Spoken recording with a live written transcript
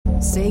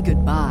Say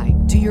goodbye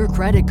to your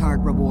credit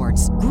card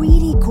rewards.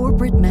 Greedy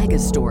corporate mega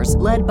stores,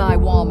 led by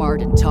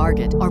Walmart and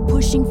Target, are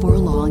pushing for a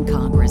law in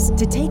Congress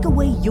to take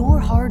away your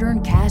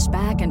hard-earned cash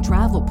back and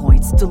travel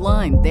points to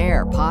line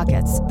their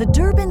pockets. The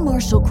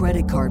Durbin-Marshall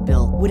credit card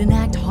bill would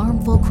enact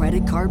harmful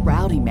credit card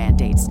routing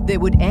mandates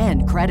that would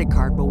end credit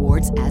card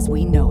rewards as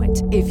we know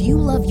it. If you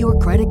love your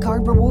credit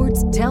card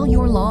rewards, tell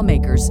your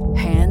lawmakers,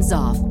 hands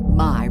off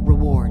my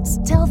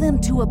rewards. Tell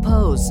them to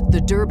oppose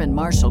the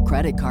Durbin-Marshall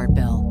credit card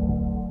bill.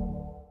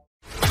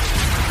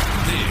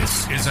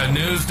 This is a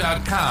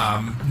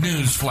News.com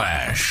news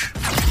flash.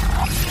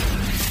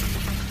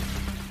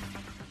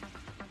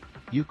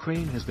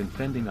 Ukraine has been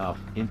fending off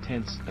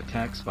intense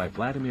attacks by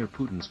Vladimir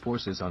Putin's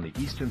forces on the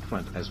Eastern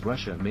Front as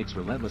Russia makes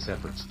relentless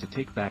efforts to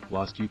take back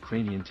lost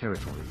Ukrainian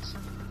territories.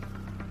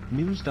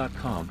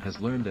 News.com has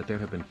learned that there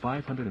have been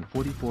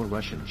 544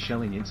 Russian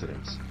shelling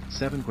incidents,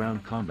 7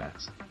 ground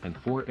combats, and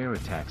 4 air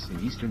attacks in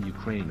eastern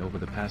Ukraine over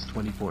the past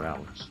 24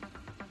 hours.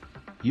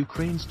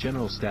 Ukraine's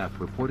General Staff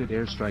reported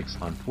airstrikes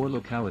on 4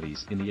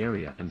 localities in the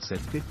area and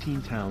said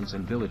 15 towns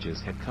and villages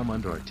had come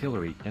under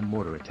artillery and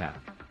mortar attack.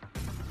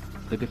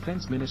 The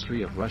Defense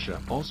Ministry of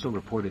Russia also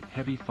reported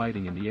heavy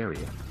fighting in the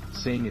area,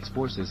 saying its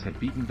forces had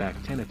beaten back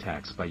 10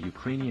 attacks by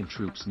Ukrainian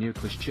troops near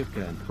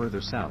Klishchivka and further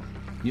south,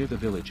 near the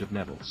village of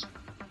Nevels.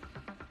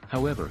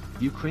 However,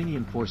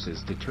 Ukrainian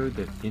forces deterred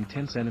the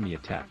intense enemy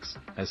attacks,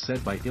 as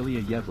said by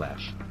Ilya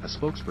Yevlash, a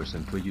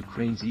spokesperson for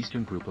Ukraine's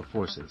eastern group of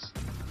forces.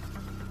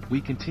 We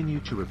continue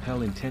to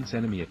repel intense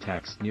enemy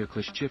attacks near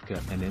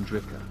Klishchivka and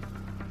Andrivka.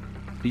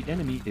 The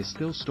enemy is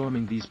still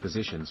storming these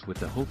positions with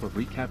the hope of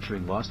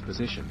recapturing lost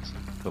positions,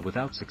 but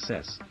without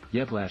success,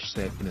 Yevlash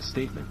said in a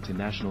statement to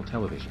national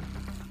television.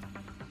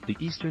 The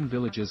eastern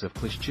villages of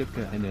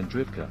Klishchivka and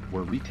Andrivka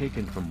were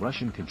retaken from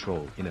Russian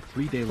control in a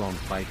 3-day-long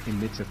fight in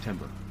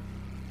mid-September.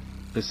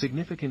 The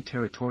significant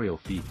territorial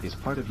feat is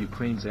part of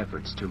Ukraine's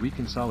efforts to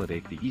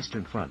reconsolidate the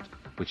Eastern Front,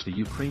 which the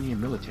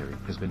Ukrainian military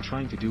has been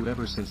trying to do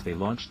ever since they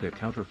launched their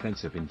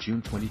counteroffensive in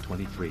June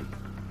 2023.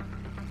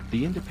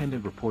 The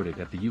Independent reported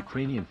that the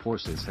Ukrainian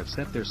forces have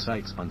set their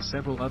sights on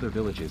several other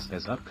villages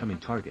as upcoming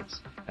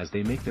targets, as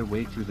they make their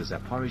way through the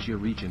Zaporizhia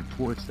region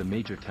towards the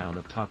major town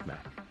of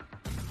Tokmak.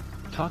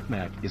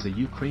 Tokmak is a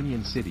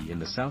Ukrainian city in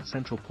the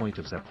south-central point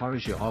of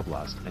Zaporizhia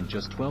Oblast and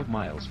just 12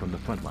 miles from the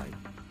front line.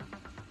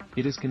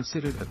 It is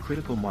considered a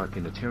critical mark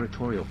in the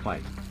territorial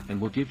fight,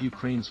 and will give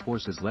Ukraine's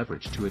forces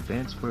leverage to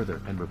advance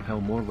further and repel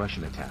more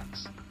Russian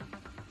attacks.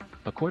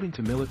 According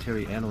to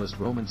military analyst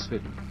Roman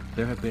Svidin,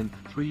 there have been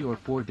 3 or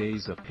 4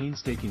 days of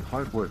painstaking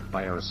hard work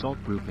by our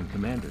assault group and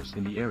commanders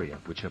in the area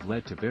which have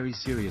led to very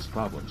serious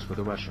problems for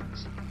the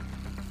Russians.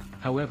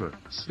 However,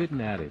 Svidin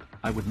added,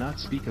 I would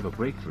not speak of a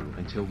breakthrough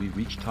until we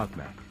reach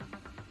Tokmak.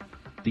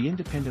 The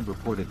Independent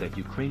reported that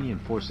Ukrainian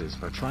forces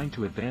are trying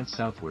to advance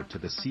southward to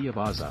the Sea of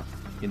Azov,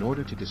 in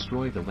order to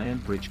destroy the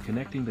land bridge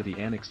connecting the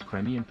annexed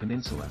Crimean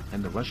Peninsula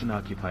and the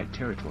Russian-occupied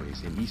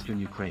territories in eastern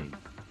Ukraine.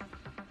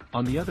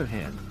 On the other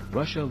hand,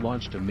 Russia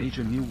launched a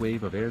major new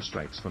wave of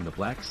airstrikes from the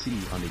Black Sea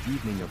on the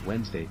evening of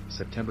Wednesday,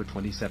 September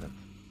 27.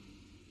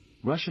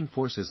 Russian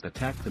forces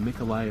attacked the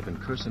Mykolaiv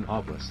and Kherson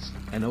oblasts,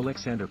 and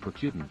Alexander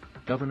Prokudin,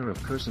 governor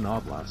of Kherson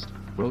Oblast,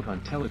 wrote on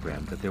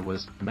Telegram that there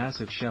was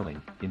massive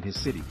shelling in his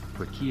city,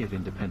 for Kyiv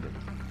Independent.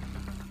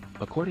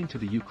 According to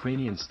the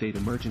Ukrainian State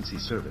Emergency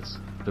Service,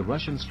 the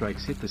Russian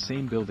strikes hit the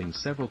same building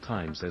several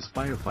times as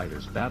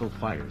firefighters battled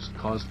fires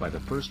caused by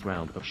the first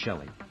round of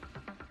shelling.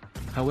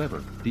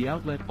 However, the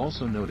outlet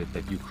also noted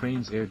that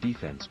Ukraine's air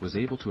defense was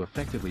able to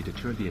effectively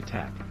deter the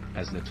attack,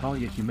 as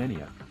Natalia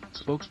Humeniuk,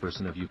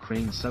 spokesperson of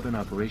Ukraine's Southern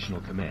Operational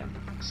Command,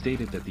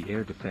 stated that the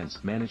air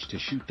defense managed to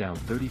shoot down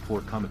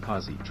 34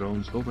 kamikaze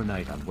drones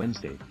overnight on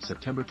Wednesday,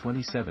 September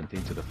 27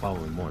 into the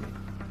following morning.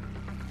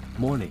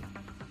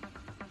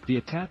 The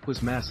attack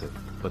was massive,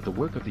 but the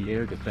work of the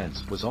air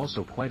defense was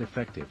also quite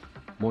effective.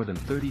 More than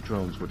 30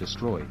 drones were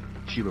destroyed,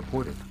 she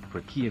reported,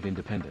 for Kyiv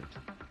Independent.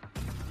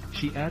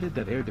 She added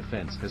that air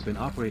defense has been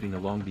operating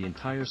along the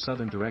entire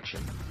southern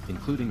direction,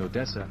 including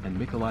Odessa and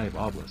Mykolaiv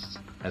oblasts,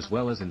 as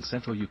well as in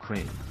central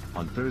Ukraine,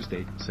 on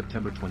Thursday,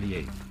 September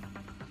 28.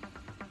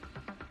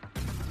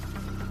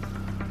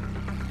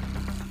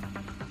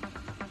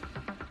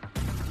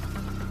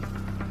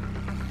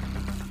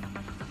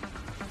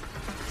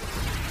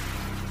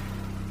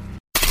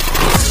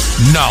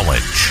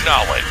 Knowledge.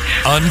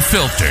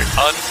 Unfiltered.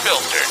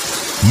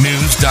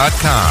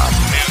 News.com.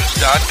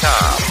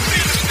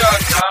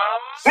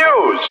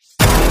 News.